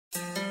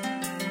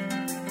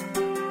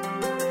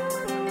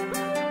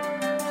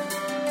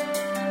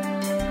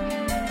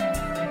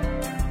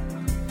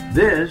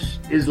This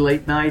is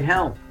Late Night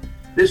Health.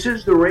 This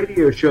is the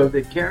radio show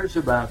that cares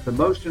about the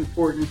most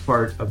important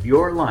part of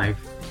your life,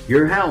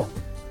 your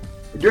health.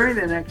 During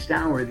the next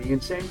hour, the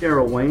insane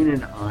Daryl Wayne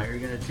and I are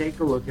going to take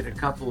a look at a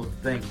couple of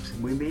things.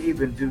 And we may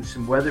even do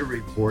some weather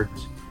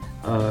reports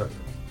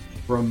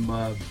from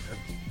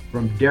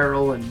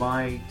Daryl and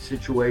my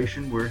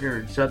situation. We're here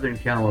in Southern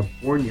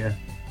California,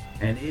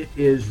 and it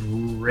is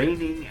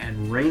raining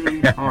and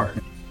raining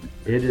hard.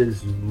 It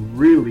is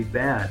really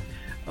bad.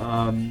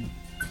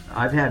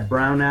 I've had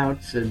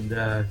brownouts, and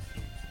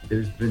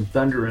there's been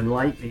thunder and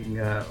lightning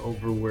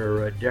over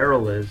where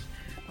Daryl is.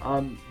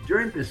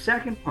 During the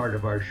second part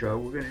of our show,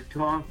 we're going to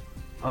talk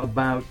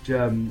about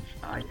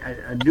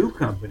a new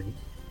company,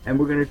 and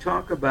we're going to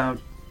talk about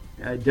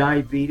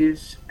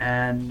diabetes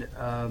and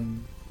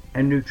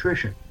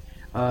nutrition.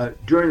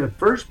 During the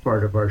first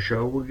part of our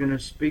show, we're going to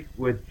speak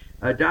with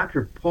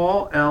Dr.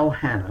 Paul L.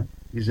 Hanna.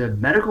 He's a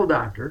medical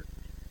doctor,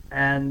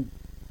 and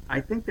I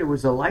think there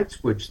was a light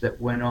switch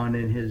that went on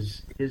in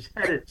his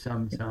head at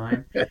some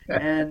time,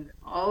 and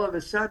all of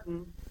a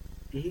sudden,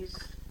 he's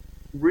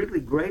really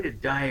great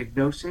at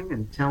diagnosing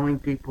and telling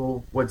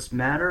people what's the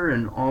matter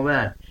and all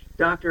that.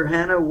 Dr.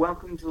 Hanna,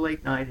 welcome to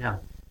Late Night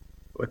Health.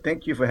 Well,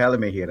 thank you for having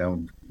me here.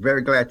 I'm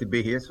very glad to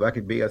be here so I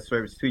can be of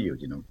service to you,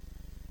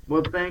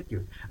 Well, thank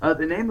you.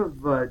 The name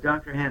of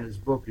Dr. Hanna's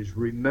book is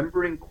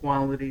Remembering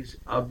Qualities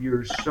of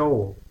Your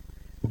Soul,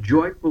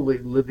 Joyfully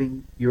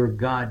Living Your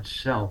God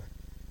Self.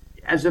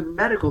 As a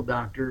medical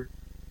doctor,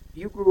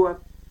 you grew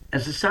up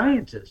as a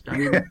scientist. I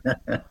mean,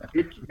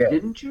 Yes.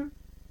 didn't you?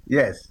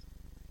 Yes.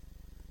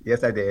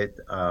 Yes, I did.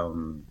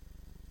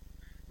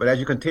 But as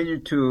you continue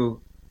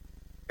to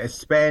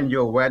expand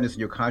your awareness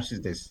and your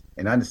consciousness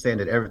and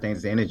understand that everything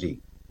is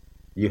energy,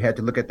 you had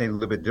to look at things a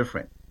little bit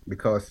different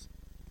because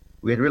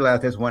we had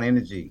realized there's one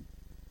energy,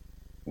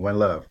 one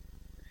love.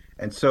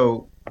 And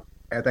so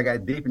as I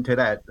got deep into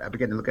that, I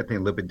began to look at things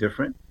a little bit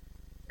different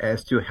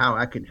as to how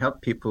I can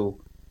help people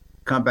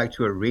come back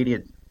to a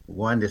radiant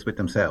oneness with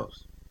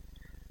themselves.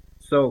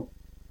 So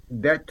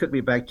that took me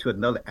back to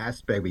another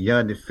aspect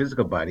beyond the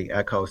physical body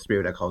I call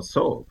spirit, I call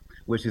soul,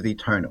 which is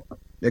eternal.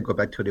 They go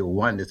back to the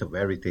oneness of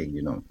everything,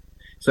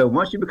 So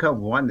once you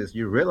become oneness,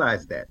 you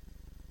realize that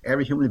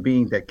every human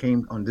being that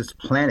came on this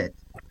planet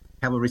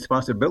have a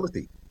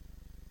responsibility.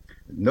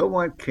 No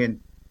one can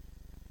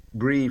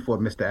breathe for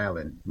Mr.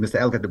 Allen. Mr.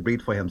 Allen got to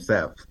breathe for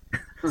himself.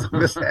 So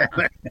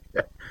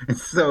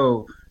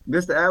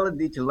Mr. Allen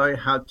needs to learn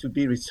how to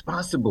be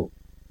responsible.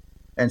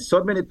 And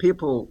so many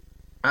people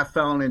I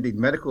found in the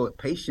medical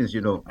patients,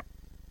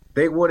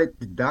 they wanted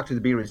the doctor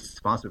to be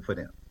responsible for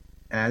them.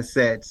 And I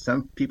said,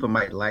 some people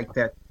might like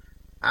that.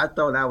 I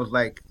thought I was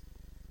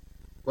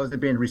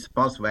wasn't being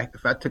responsible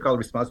if I took all the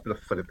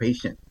responsibility for the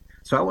patient.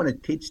 So I want to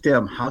teach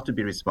them how to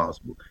be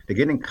responsible, to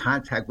get in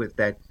contact with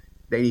that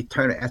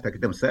eternal aspect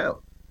of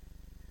themselves.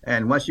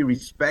 And once you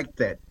respect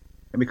that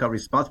and become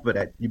responsible for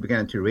that, you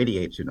begin to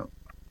radiate,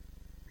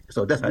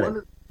 So that's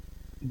how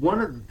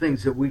one of the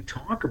things that we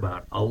talk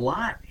about a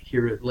lot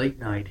here at Late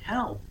Night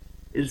Health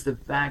is the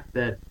fact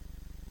that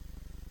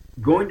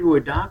going to a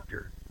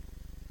doctor,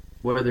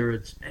 whether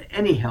it's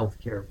any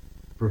healthcare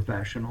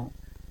professional,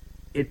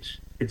 it's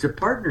a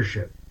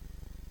partnership.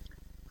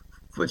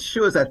 For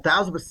sure, it's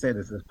 1,000%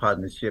 is a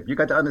partnership. You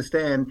got to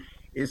understand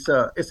it's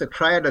a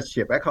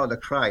triadship. I call it a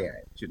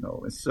triad,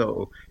 And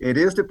so it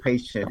is the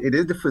patient, it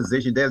is the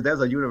physician.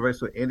 There's a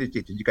universal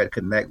energy that you got to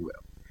connect with.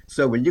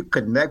 So when you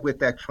connect with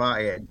that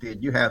triad,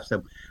 then you have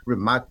some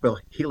remarkable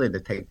healing to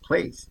take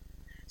place.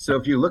 So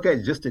if you look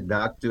at just the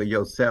doctor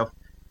yourself,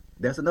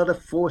 there's another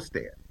force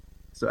there.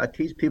 So I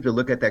teach people to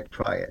look at that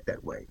triad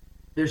that way.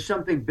 There's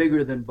something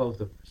bigger than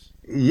both of us.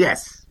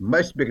 Yes,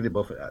 much bigger than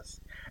both of us.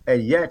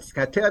 And yet,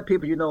 I tell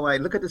people,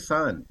 look at the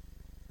sun.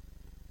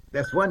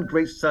 That's one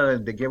great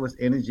sun that gives us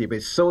energy,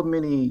 but so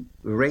many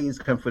rays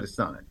come from the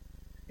sun.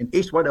 And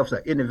each one of us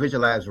are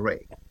individualized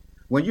ray.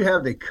 When you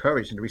have the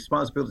courage and the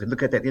responsibility to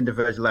look at that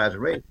individualized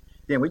ray,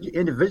 then when you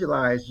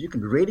individualize, you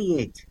can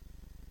radiate.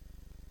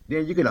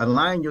 Then you can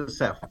align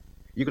yourself.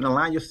 You can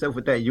align yourself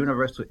with that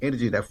universal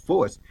energy, that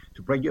force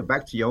to bring you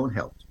back to your own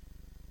health.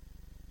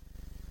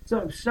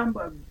 So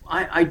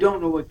I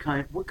don't know what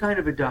kind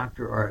of a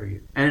doctor are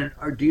you? And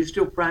do you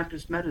still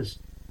practice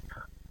medicine?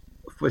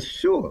 For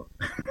sure.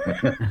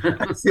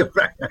 I still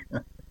practice.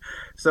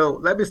 So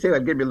let me say,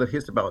 I'll give you a little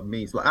history about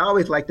me. So I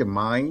always liked the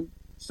mind.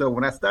 So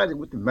when I started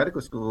with the medical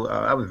school,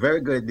 I was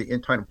very good at the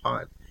internal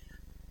part.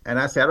 And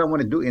I said, I don't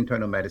want to do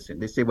internal medicine.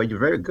 They said, well, you're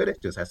very good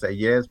at this. I said,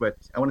 yes, but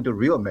I want to do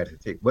real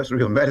medicine. Say, what's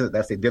real medicine?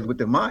 I said, deal with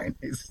the mind.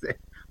 They said,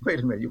 wait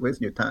a minute, you're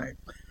wasting your time.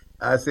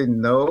 I said,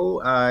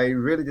 no, I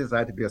really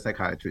decided to be a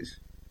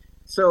psychiatrist.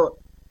 So,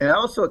 and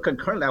also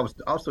concurrently, I was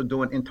also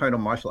doing internal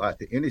martial arts,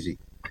 the energy.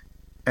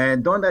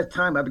 And during that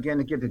time, I began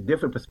to get a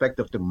different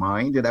perspective of the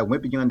mind, and I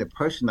went beyond the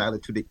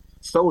personality to the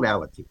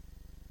soulality.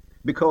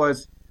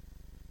 Because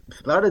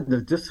a lot of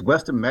this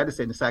Western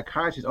medicine and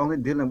psychiatry is only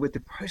dealing with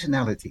the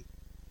personality.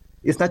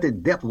 It's not the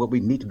depth of what we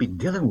need to be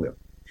dealing with.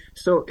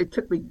 So it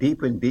took me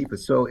deeper and deeper.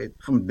 So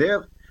from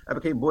there, I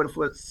became board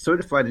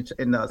certified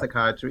in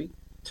psychiatry.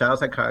 child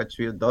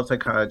psychiatry, adult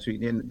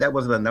psychiatry, and that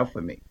wasn't enough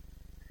for me.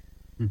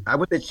 Hmm. I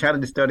went to China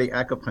to study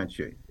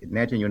acupuncture at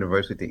Nanjing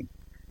University.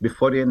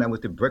 Before then, I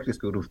went to Berkeley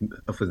School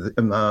of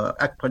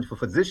acupuncture for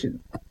physicians.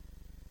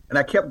 And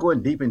I kept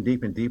going deep and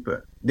deep and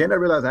deeper. Then I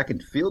realized I can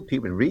feel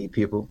people and read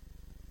people.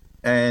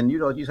 And, you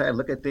just have to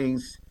look at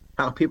things,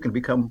 how people can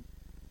become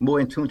more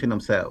in tune to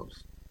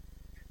themselves.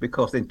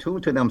 Because in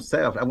tune to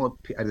themselves, I want,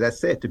 as I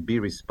said, to be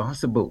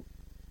responsible.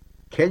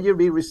 Can you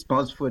be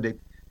responsible for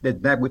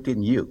that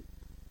within you?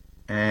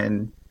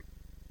 And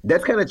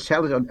that's kind of a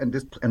challenge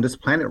on this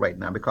planet right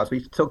now because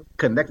we're so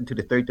connected to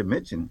the third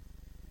dimension.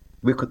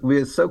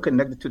 We're so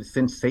connected to the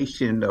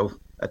sensation of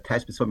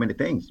attachment to so many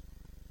things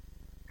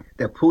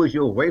that pulls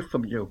you away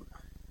from your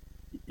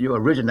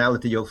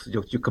originality, your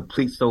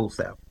complete soul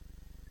self.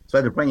 So I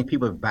had to bring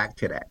people back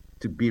to that,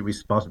 to be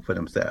responsible for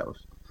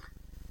themselves.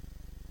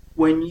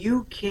 When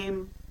you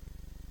came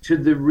to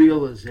the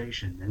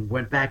realization and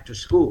went back to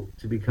school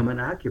to become an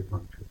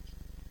acupuncturist,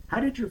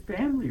 how did your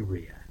family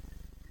react?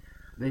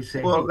 They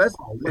say, well,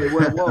 hey,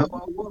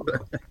 whoa.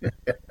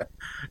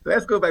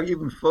 Let's go back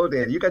even before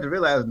that. You got to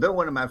realize no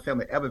one in my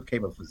family ever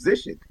became a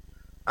physician.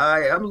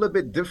 I'm a little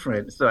bit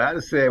different. So I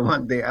just said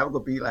one day I was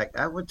going to be like,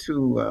 I went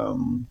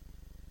to,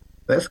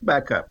 let's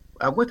back up.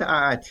 I went to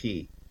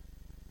IIT.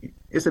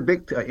 It's a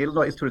big,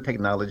 Illinois Institute of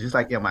Technology, just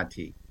like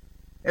MIT.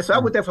 And so I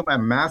went there for my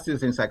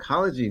master's in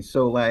psychology.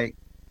 So and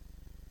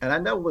I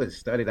never would have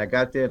studied. I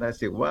got there and I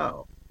said,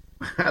 wow.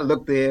 I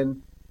looked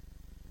in.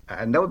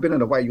 I'd never been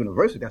in a white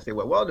university. I said,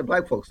 well, what are the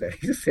black folks say?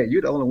 He said,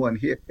 you're the only one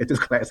here at this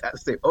class. I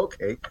said,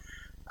 okay.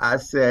 I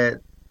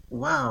said,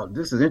 wow,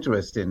 this is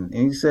interesting. And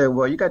he said,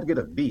 well, you got to get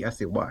a B. I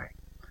said, why?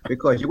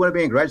 Because you want to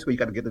be in graduate school, you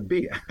got to get a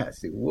B. I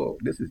said, whoa,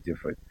 this is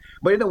different.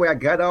 But anyway, I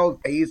got all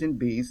A's and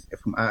B's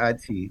from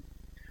IIT.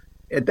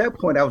 At that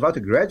point, I was about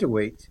to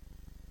graduate.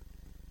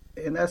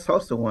 And I saw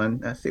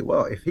someone. I said,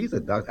 well, if he's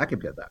a doctor, I can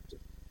be a doctor.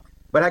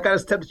 But I got to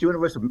step to the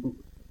University of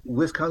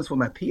Wisconsin for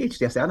my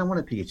PhD. I said, I don't want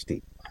a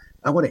PhD.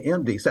 I want an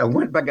MD. So I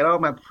went back, got all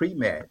my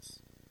pre-meds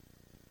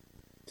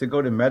to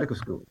go to medical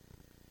school.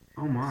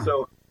 Oh, my.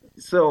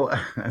 So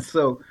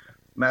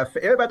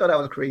everybody thought I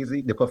was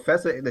crazy. The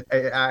professor at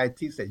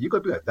IIT said, you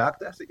going to be a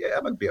doctor? I said, yeah,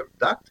 I'm going to be a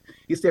doctor.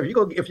 He said,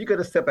 if you're going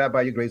to step out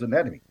by your Grey's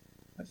Anatomy.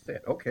 I said,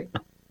 okay.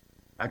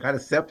 I got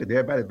accepted.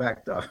 Everybody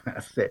backed off.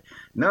 I said,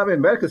 now I'm in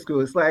medical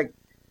school. It's like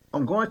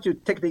I'm going to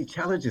take these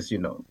challenges,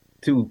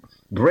 to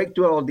break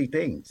through all these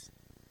things.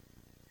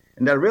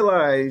 And I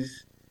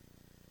realized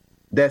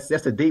that's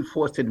a deep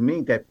force in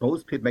me that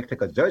most people make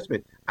take a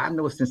judgment. I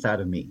know it's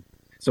inside of me.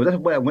 So that's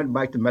why I went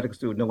back to medical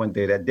school. No one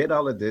did. I did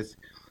all of this.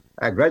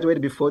 I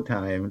graduated before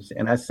times,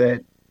 and I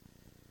said,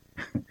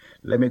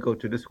 let me go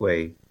to this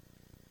way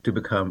to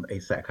become a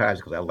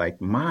psychiatrist because I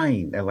like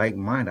mind. I like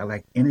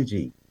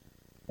energy.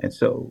 And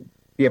so,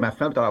 yeah, my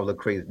family thought I was a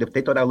little crazy.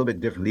 They thought I was a little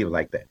bit different, leave it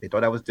like that. They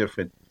thought I was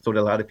different. So did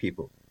a lot of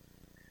people.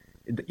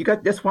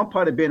 That's one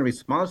part of being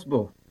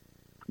responsible,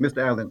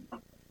 Mr. Allen.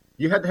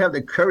 You have to have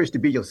the courage to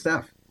be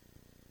yourself.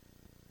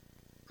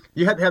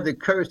 You have to have the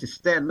courage to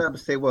stand up and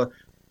say, well,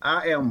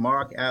 I am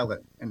Mark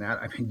Allen, and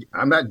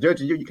I'm not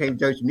judging you. You can't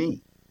judge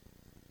me.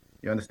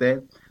 You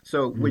understand?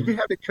 So when you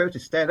have the courage to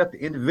stand up, to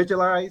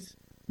individualize,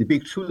 to be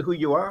truly who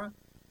you are,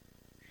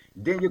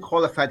 then you're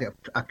qualified to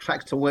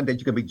attract someone that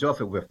you can be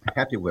joyful with,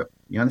 happy with.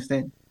 You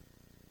understand?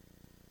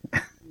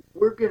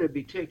 We're going to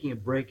be taking a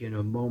break in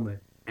a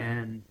moment,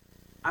 and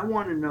I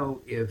want to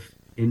know if,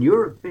 in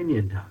your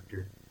opinion,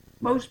 Doctor,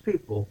 most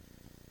people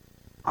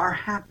are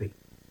happy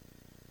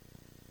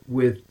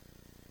with,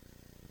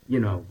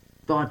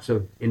 thoughts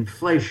of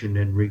inflation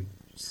and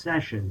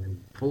recession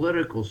and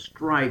political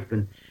strife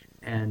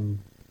and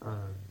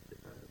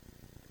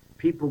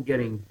people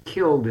getting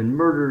killed and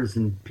murders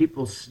and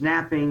people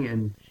snapping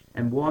and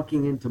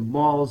walking into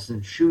malls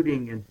and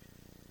shooting. And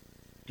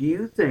do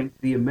you think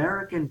the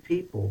American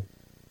people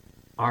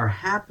are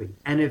happy?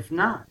 And if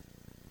not,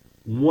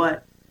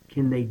 what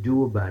can they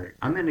do about it?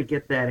 I'm going to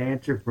get that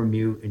answer from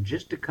you in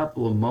just a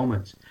couple of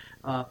moments.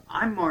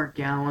 I'm Mark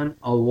Allen,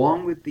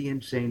 along with the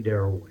insane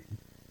Daryl Wayne.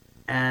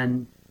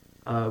 And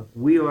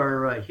we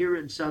are here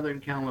in Southern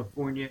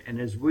California.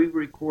 And as we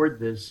record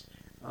this,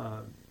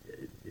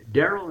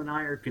 Daryl and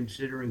I are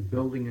considering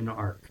building an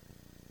ark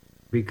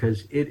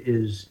because it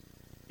is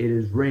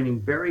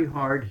raining very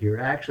hard here.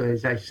 Actually,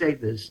 as I say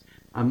this,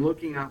 I'm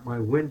looking out my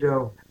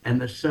window and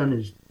the sun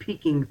is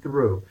peeking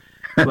through.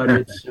 But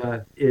it's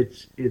a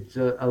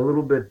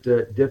little bit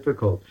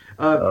difficult.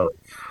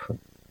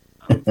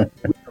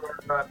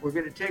 We're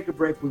going to take a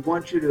break. We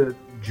want you to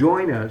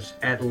join us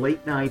at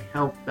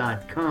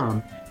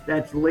latenighthealth.com.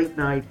 That's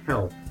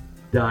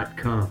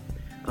latenighthealth.com.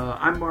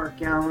 I'm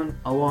Mark Allen,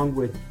 along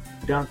with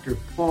Dr.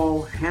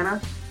 Paul Hanna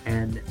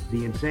and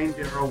the insane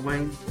Daryl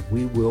Wayne.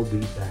 We will be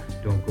back.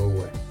 Don't go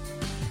away.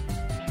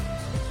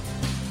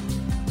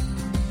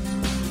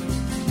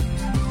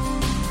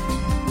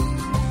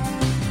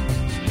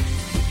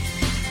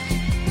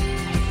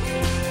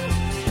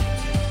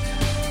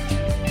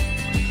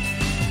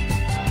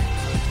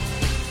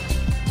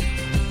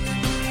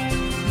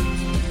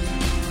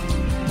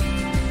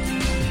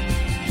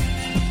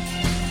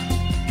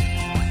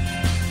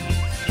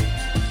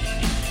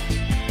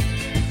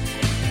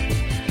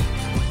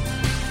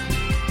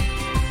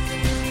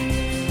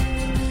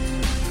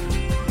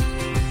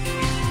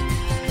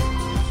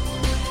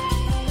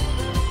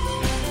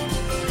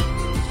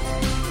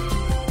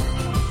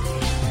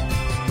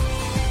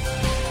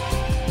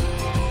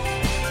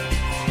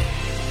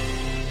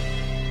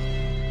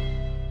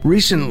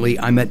 Recently,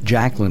 I met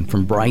Jacqueline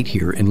from Bright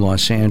here in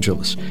Los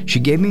Angeles. She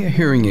gave me a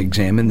hearing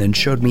exam and then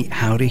showed me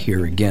how to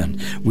hear again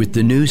with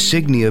the new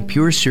Signia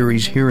Pure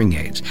Series hearing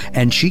aids,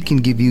 and she can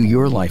give you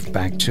your life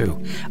back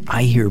too.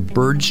 I hear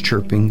birds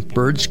chirping,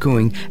 birds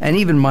cooing, and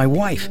even my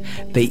wife.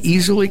 They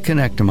easily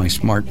connect to my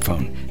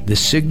smartphone. The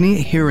Signia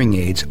hearing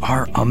aids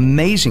are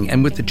amazing,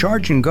 and with the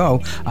charge and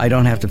go, I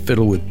don't have to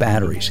fiddle with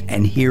batteries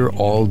and hear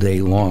all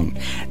day long.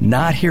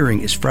 Not hearing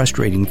is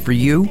frustrating for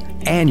you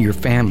and your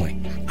family.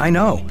 I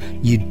know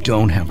you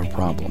don't have a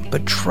problem,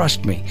 but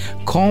trust me,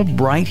 call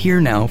Bright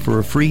Here now for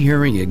a free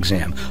hearing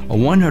exam, a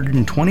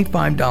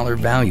 $125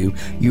 value,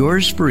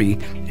 yours free,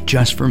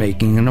 just for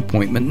making an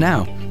appointment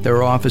now. There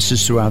are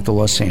offices throughout the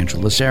Los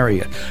Angeles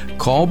area.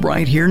 Call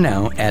Bright Here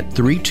now at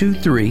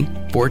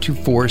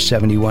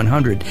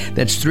 323-424-7100.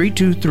 That's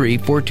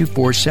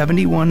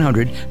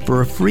 323-424-7100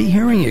 for a free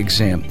hearing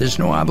exam. There's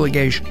no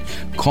obligation.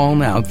 Call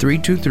now,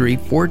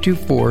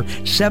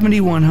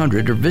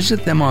 323-424-7100, or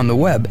visit them on the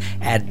web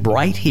at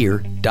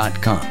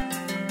brighthere.com.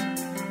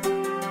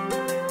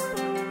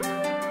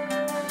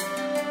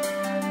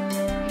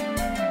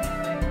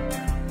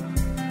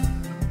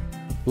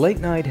 Late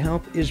Night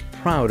Health is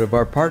proud of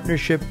our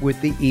partnership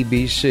with the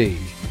EBC,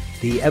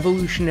 the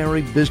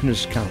Evolutionary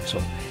Business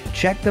Council.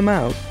 Check them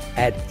out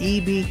at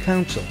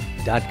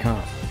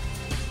ebcouncil.com.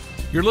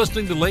 You're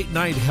listening to Late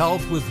Night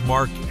Health with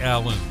Mark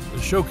Allen. The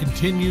show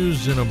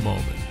continues in a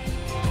moment.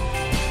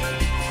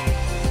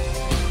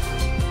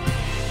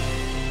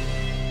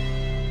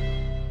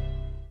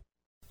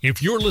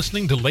 If you're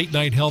listening to Late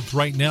Night Health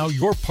right now,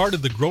 you're part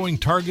of the growing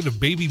target of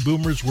baby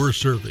boomers we're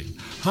serving.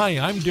 Hi,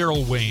 I'm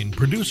Daryl Wayne,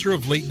 producer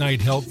of Late Night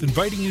Health,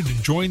 inviting you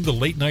to join the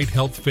Late Night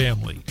Health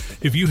family.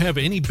 If you have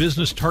any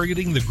business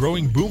targeting the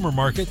growing boomer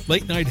market,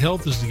 Late Night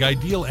Health is the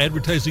ideal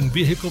advertising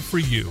vehicle for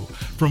you.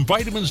 From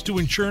vitamins to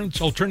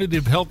insurance,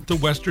 alternative health to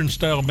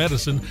Western-style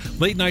medicine,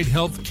 Late Night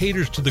Health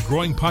caters to the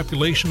growing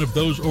population of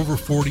those over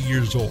 40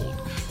 years old.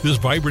 This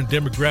vibrant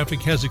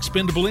demographic has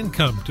expendable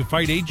income to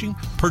fight aging,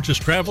 purchase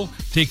travel,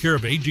 take care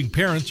of aging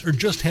parents, or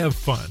just have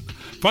fun.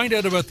 Find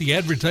out about the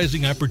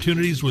advertising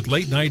opportunities with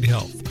Late Night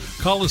Health.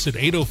 Call us at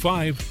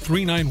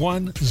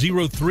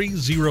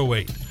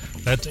 805-391-0308.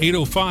 That's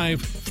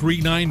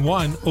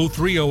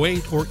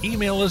 805-391-0308, or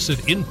email us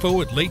at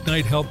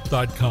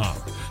info@latenighthealth.com.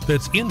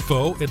 That's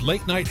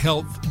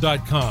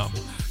info@latenighthealth.com.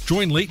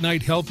 Join Late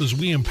Night Health as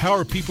we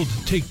empower people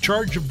to take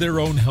charge of their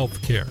own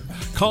health care.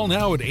 Call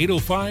now at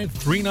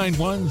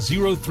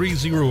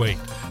 805-391-0308.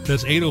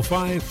 That's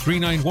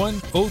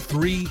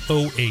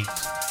 805-391-0308.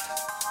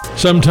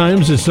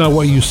 Sometimes it's not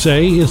what you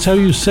say, it's how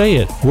you say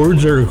it.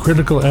 Words are a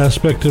critical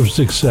aspect of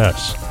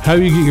success. How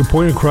you get your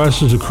point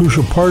across is a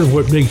crucial part of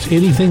what makes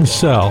anything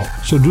sell.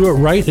 So do it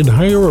right and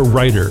hire a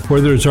writer.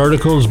 Whether it's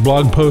articles,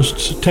 blog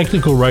posts,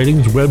 technical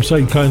writings,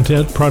 website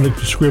content, product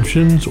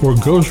descriptions, or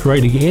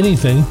ghostwriting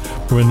anything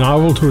from a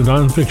novel to a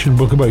nonfiction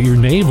book about your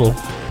navel,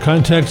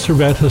 contact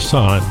Servet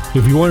Hassan.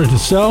 If you want it to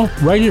sell,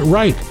 write it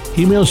right.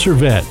 Email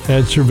Servet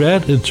at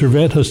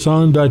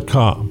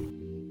servet@servethassan.com.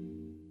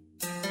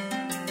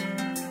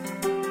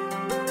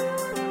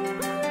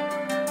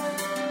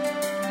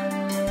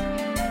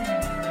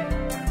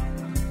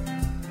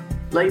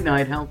 Late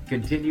Night Health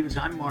continues.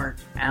 I'm Mark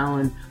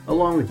Allen,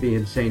 along with the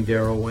insane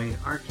Daryl Wayne.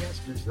 Our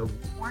guest is a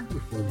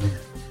wonderful man.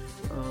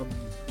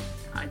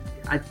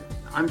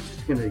 I'm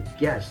just going to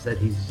guess that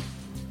he's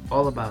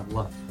all about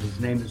love. His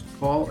name is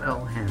Paul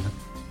L. Hanna.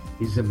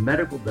 He's a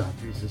medical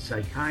doctor. He's a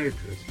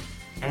psychiatrist,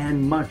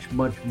 and much,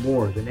 much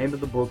more. The name of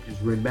the book is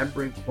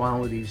Remembering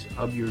Qualities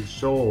of Your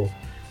Soul,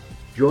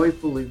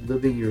 Joyfully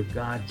Living Your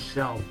God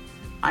Self.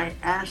 I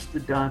asked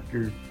the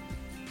doctor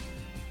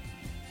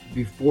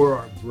before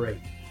our break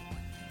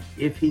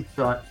if he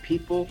thought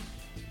people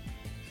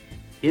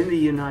in the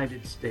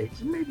United States,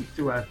 and maybe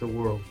throughout the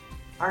world,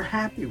 are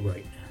happy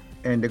right now.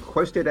 And the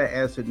question I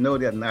answered, no,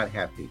 they're not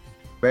happy.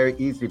 Very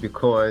easy,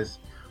 because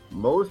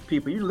most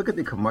people, you look at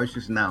the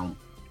commercials now,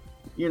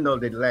 you know,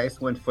 the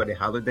last one for the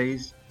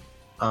holidays,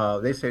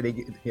 they say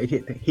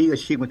he or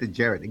she went to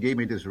Jared. They gave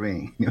me this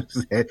ring. You know what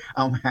I'm saying?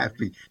 I'm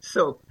happy.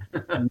 So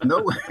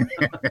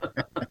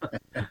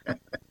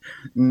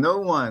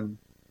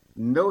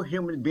no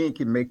human being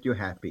can make you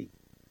happy.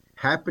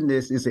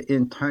 Happiness is an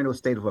internal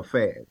state of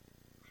affairs.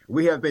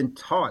 We have been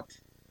taught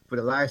for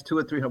the last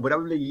 200 or 300,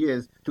 whatever the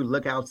years, to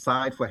look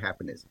outside for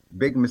happiness.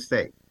 Big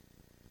mistake.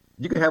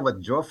 You can have a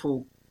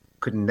joyful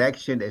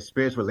connection,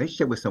 experience,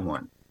 relationship with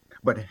someone,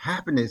 but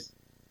happiness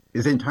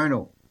is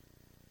internal.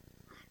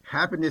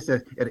 Happiness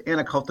is an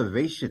inner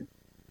cultivation.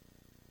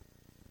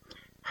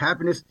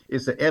 Happiness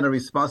is an inner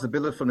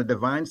responsibility from the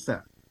divine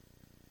side.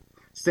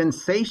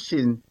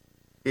 Sensation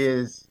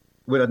is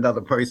with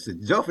another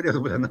person. Joyfulness is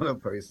with another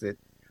person,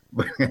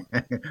 but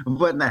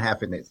not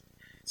happiness.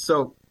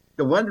 So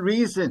the one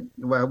reason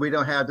why we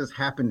don't have this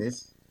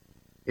happiness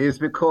is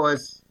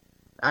because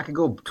I can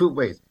go two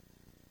ways.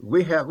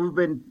 We've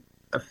been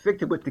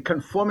afflicted with the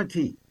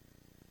conformity.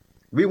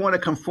 We want to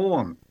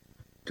conform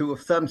to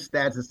some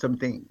status,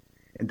 something,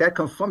 and that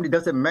conformity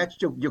doesn't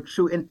match your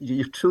true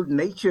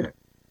nature.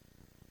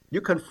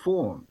 You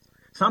conform.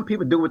 Some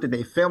people do it to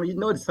their family. You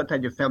know that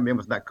sometimes your family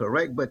member's not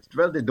correct, but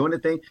rather than doing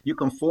anything, you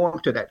conform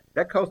to that.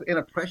 That causes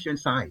inner pressure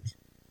inside.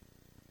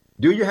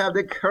 Do you have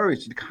the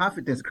courage, the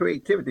confidence,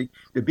 creativity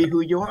to be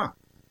who you are?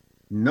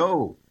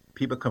 No,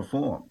 people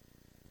conform.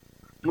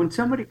 When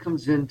somebody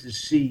comes in to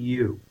see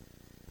you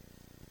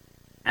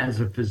as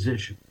a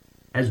physician,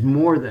 as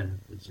more than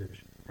a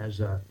physician,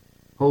 as a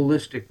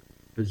holistic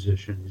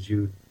physician, as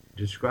you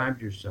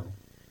described yourself,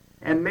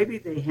 and maybe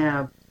they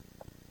have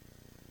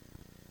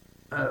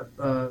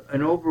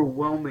an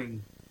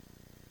overwhelming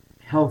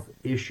health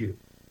issue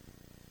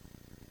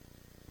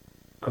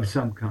of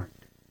some kind,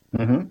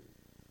 Mm-hmm.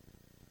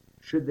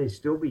 should they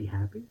still be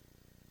happy?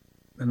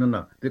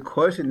 No. The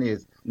question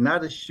is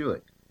not a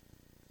should.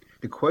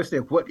 The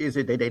question is, what is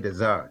it that they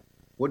desire?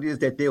 What is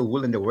that they're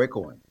willing to work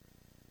on?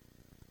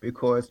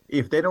 Because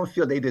if they don't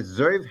feel they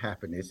deserve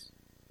happiness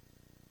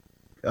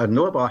or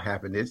know about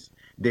happiness,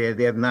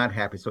 they're not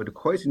happy. So the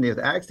question is,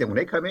 ask them when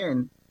they come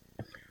in,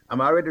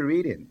 I'm already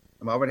reading,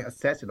 I'm already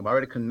assessing, I'm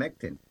already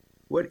connecting.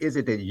 What is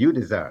it that you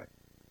desire?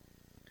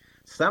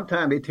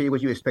 Sometimes they tell you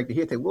what you expect to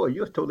hear. They say, well,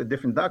 you're a totally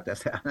different doctor. I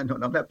say, I'm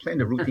not playing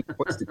the routine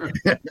question.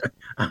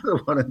 I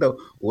just want to know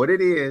what it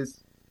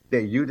is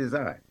that you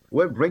desire.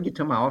 What brings you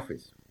to my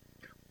office?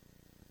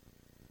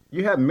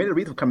 You have many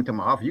reasons for coming to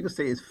my office. You can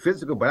say it's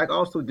physical, but I can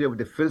also deal with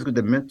the physical,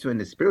 the mental,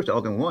 and the spiritual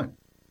all in one.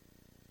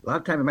 A lot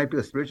of times it might be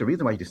a spiritual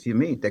reason why you see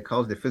me that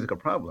causes the physical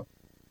problem.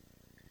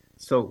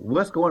 So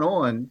what's going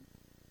on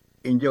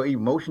in your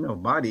emotional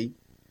body,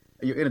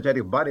 your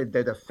energetic body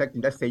that's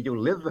affecting, let's say, your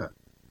liver?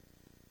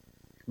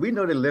 We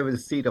know the liver is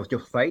the seat of your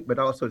fight, but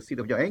also the seat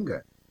of your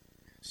anger.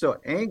 So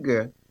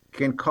anger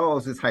can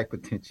cause this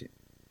hypertension.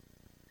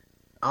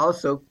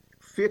 Also,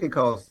 fear can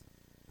cause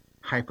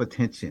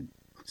hypertension.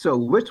 So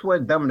which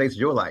one dominates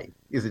your life?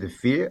 Is it the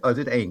fear or is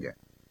it anger?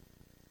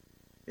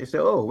 They say,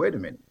 oh, wait a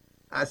minute.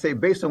 I say,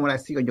 based on what I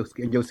see on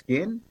your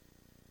skin,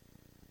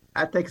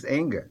 I think it's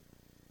anger.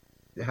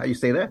 How you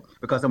say that?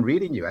 Because I'm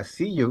reading you. I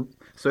see you.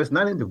 So it's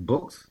not in the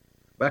books,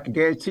 but I can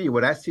guarantee you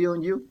what I see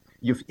on you,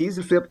 you've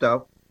easily flipped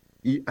off.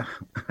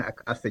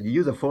 I said, you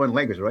use a foreign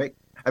language, right?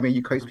 I mean,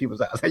 you curse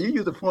people's eyes. I said, you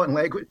use a foreign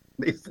language?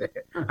 They said,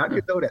 how do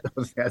you know that?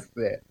 I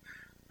said,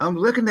 I'm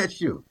looking at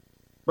you.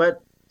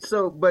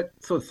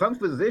 So some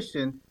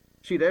physician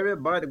treat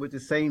everybody with the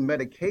same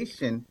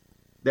medication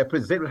that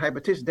present with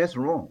hypertension. That's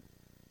wrong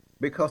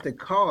because the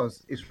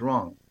cause is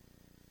wrong.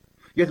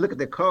 You have to look at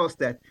the cause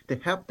to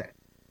help that.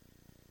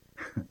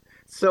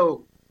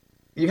 So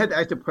you have to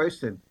ask the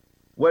person,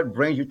 what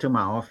brings you to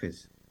my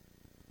office?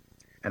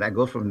 And I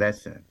go from that,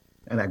 sir.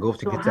 And I go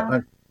to get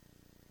to.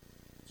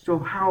 So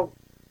how,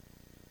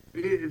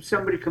 if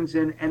somebody comes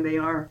in and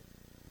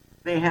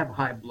they have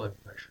high blood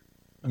pressure?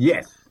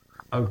 Yes.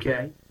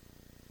 Okay.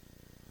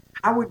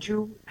 How would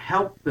you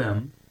help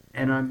them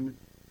and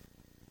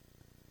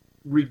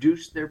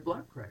reduce their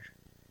blood pressure?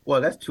 Well,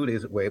 that's 2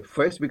 days away.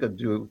 First, we could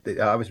do the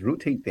obvious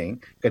routine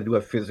thing. You got to do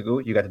a physical.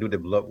 You got to do the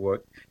blood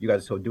work. You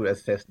got to do the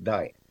assessed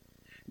diet.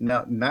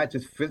 Now, not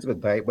just physical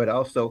diet, but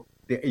also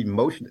the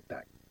emotional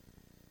diet.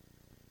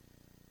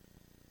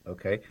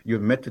 Okay, your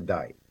mental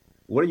diet.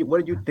 What are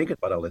you thinking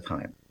about all the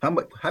time?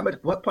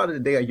 What part of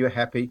the day are you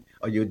happy?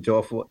 Are you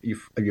joyful?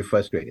 Are you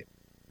frustrated?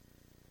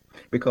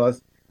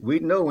 Because we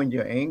know when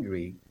you're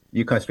angry,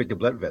 you constrict the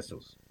blood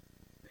vessels.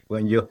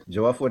 When you're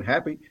joyful and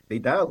happy, they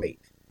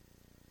dilate.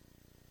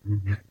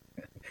 Mm-hmm.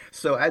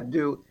 So I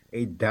do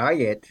a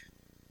diet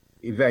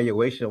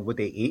evaluation of what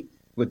they eat,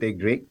 what they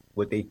drink,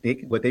 what they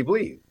think, what they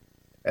believe.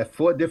 That's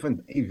 4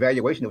 different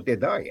evaluations of their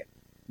diet.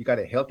 You got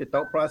a healthy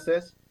thought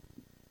process.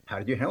 How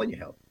do you handle your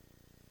health?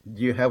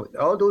 Do you have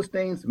all those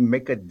things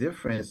make a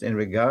difference in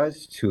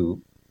regards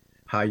to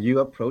how you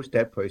approach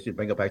that person,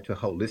 bring it back to a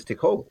holistic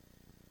whole?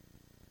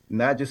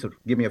 Not just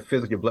give me a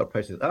physical blood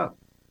pressure is up.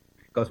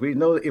 Because we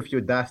know if your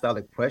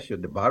diastolic pressure,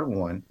 the bottom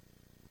one,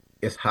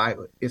 is high.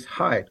 It's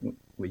high.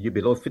 When you're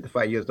below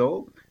 55 years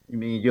old, I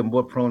mean, you're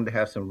more prone to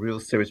have some real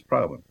serious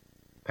problems.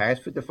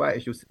 Past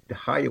 55 is the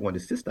higher one, the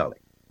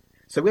systolic.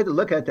 So we have to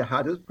look at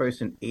how this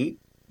person eat.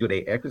 Do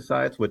they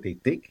exercise? What they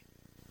think?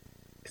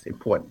 It's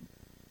important.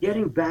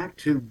 Getting back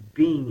to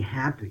being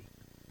happy,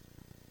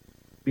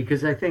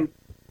 because I think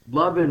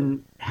love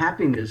and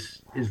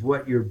happiness is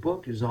what your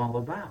book is all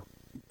about.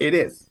 It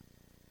is.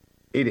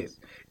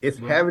 It's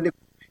right. Having it.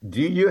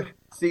 Do you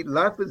see a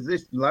lot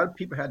of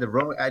people have the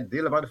wrong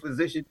idea about a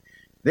physician.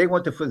 They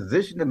want the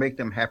physician to make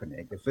them happy.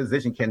 The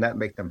physician cannot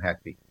make them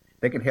happy.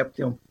 They can help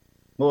them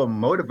more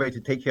motivated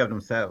to take care of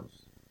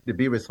themselves, to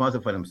be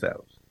responsible for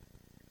themselves.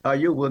 Are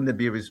you willing to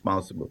be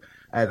responsible?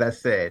 As I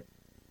said,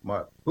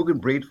 Mark, who can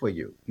breathe for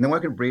you? No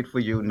one can breathe for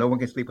you. No one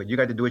can sleep for you. You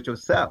got to do it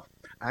yourself.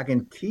 I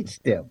can teach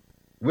them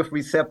with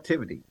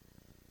receptivity.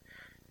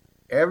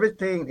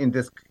 Everything in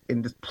this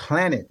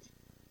planet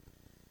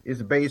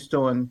is based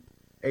on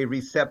a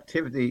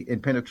receptivity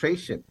and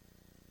penetration.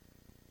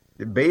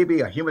 The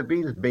baby, a human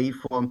being, is made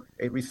from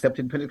a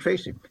receptive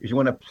penetration. If you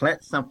want to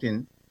plant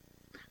something,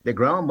 the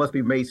ground must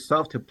be made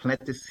soft to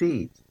plant the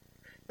seeds.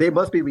 They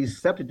must be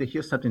receptive to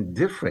hear something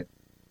different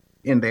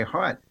in their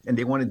heart, and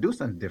they want to do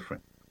something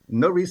different.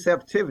 No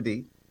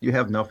receptivity, you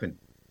have nothing.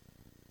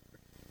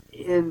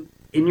 In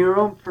your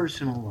own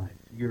personal life,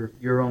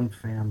 your own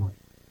family,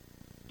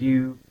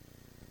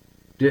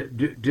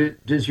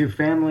 does your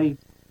family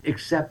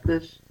accept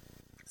this?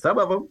 Some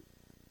of them,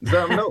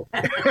 some no.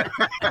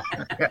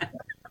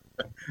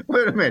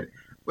 Wait a minute.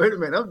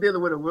 I'm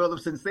dealing with a world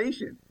of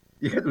sensation.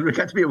 You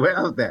got to be aware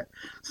of that.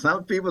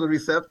 Some people are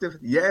receptive.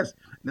 Yes.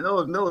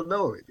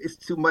 No. It's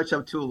too much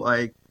up to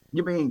like,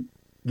 you mean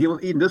give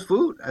up eating this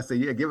food? I say,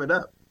 yeah, give it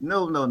up.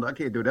 No. I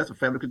can't do it. That's a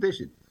family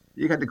tradition.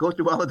 You got to go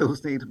through all of those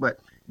things, but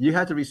you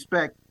have to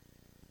respect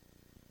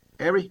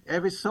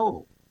every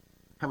soul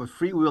have a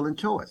free will and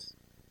choice.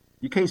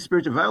 You can't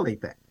spiritually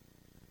violate that.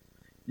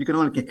 You can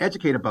only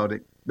educate about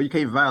it, but you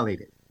can't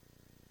violate it.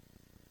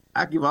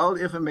 I give all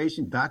the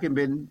information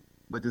documenting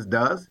what this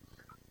does,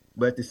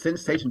 but the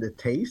sensation, the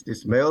taste, the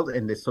smell,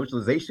 and the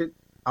socialization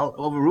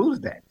overrules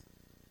that.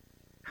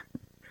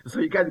 So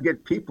you got to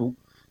get people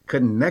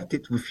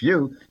connected with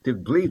you to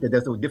believe that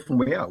there's a different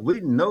way out. We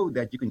know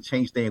that you can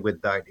change things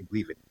with diet and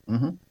believe it.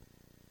 Mm-hmm.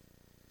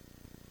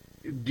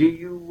 Do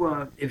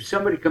you, if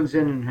somebody comes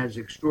in and has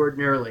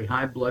extraordinarily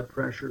high blood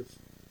pressure,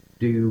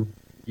 do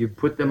you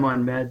put them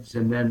on meds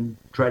and then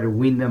try to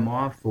wean them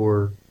off,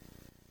 or?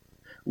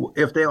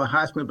 If they're on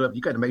hospital blood,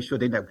 you got to make sure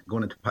they're not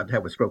going to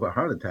have a stroke or a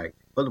heart attack.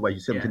 Otherwise, you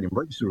send them to the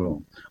emergency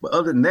room. But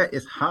other than that,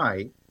 it's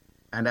high.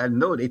 And I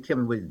know they tell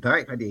me with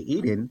diet how they're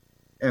eating,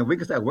 and we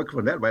can start working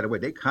on that right away.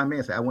 They come in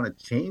and say, I want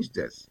to change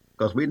this,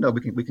 because we know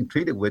we can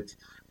treat it with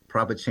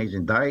proper change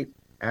in diet,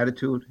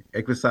 attitude,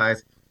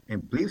 exercise,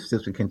 and belief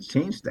system can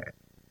change that,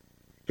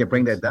 can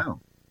bring that down.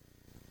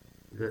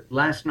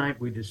 Last night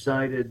we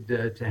decided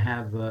to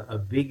have a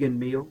vegan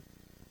meal,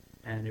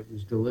 and it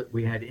was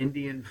we had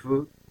Indian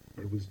food.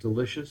 It was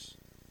delicious.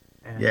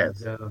 And,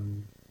 yes.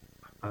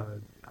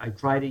 I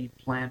try to eat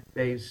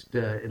plant-based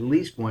at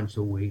least once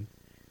a week.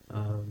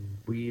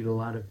 We eat a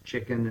lot of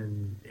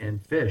chicken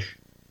and fish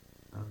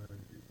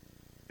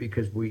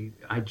because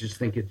I just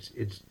think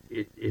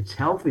it's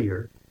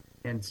healthier,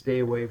 and stay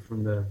away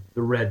from the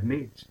red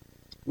meats.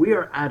 We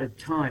are out of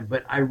time,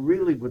 but I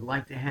really would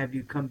like to have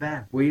you come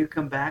back. Will you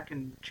come back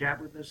and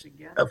chat with us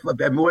again?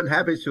 I'm more than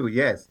happy to,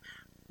 yes.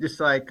 Just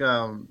like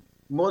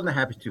more than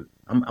happy to.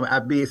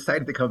 I'd be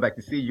excited to come back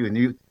to see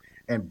you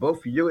and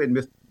both you and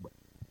Mr.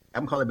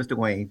 I'm calling Mr.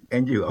 Wayne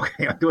and you.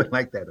 Okay, I'm doing it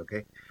like that.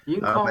 Okay. You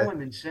can call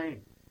him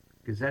insane,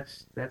 because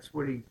that's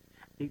what he's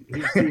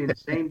the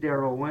insane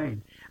Daryl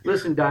Wayne.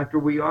 Listen, Doctor,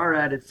 we are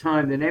out of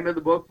time. The name of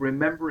the book,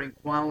 Remembering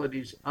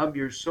Qualities of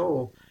Your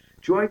Soul,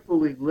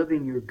 Joyfully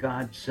Living Your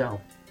God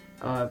Self.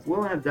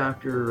 We'll have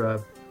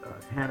Dr.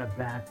 Hanna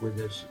back with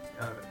us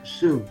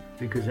soon,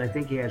 because I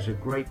think he has a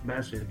great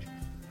message,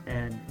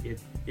 and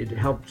it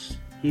helps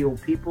heal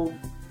people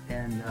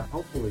and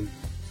hopefully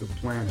the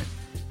planet.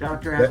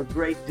 Doctor, have a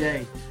great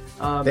day.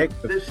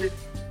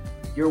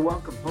 You're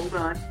welcome. Hold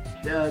on.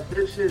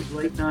 This is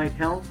Late Night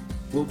Health.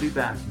 We'll be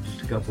back in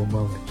just a couple of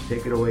moments.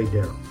 Take it away,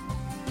 Daryl.